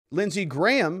Lindsey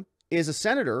Graham is a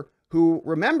senator who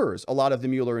remembers a lot of the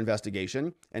Mueller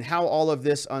investigation and how all of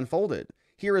this unfolded.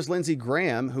 Here is Lindsey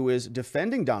Graham, who is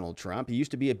defending Donald Trump. He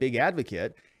used to be a big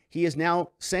advocate. He is now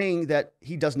saying that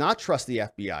he does not trust the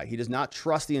FBI. He does not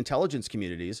trust the intelligence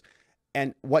communities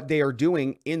and what they are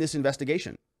doing in this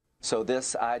investigation. So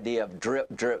this idea of drip,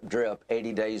 drip, drip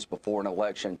 80 days before an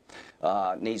election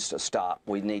needs to stop.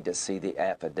 We need to see the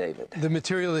affidavit. The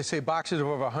material, they say boxes of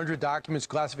over 100 documents,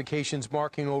 classifications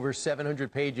marking over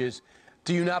 700 pages.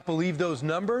 Do you not believe those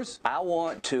numbers? I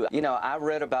want to, you know, I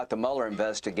read about the Mueller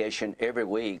investigation every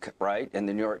week, right, in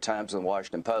the New York Times and the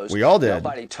Washington Post. We all did.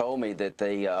 Nobody told me that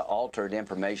they altered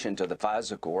information to the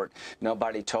FISA court.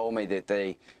 Nobody told me that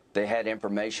they had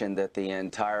information that the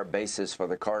entire basis for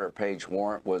the Carter Page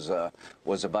warrant was a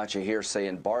bunch of hearsay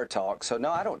and bar talk. So, no,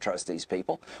 I don't trust these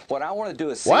people. What I want to do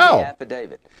is see the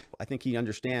affidavit. I think he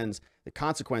understands the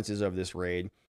consequences of this raid.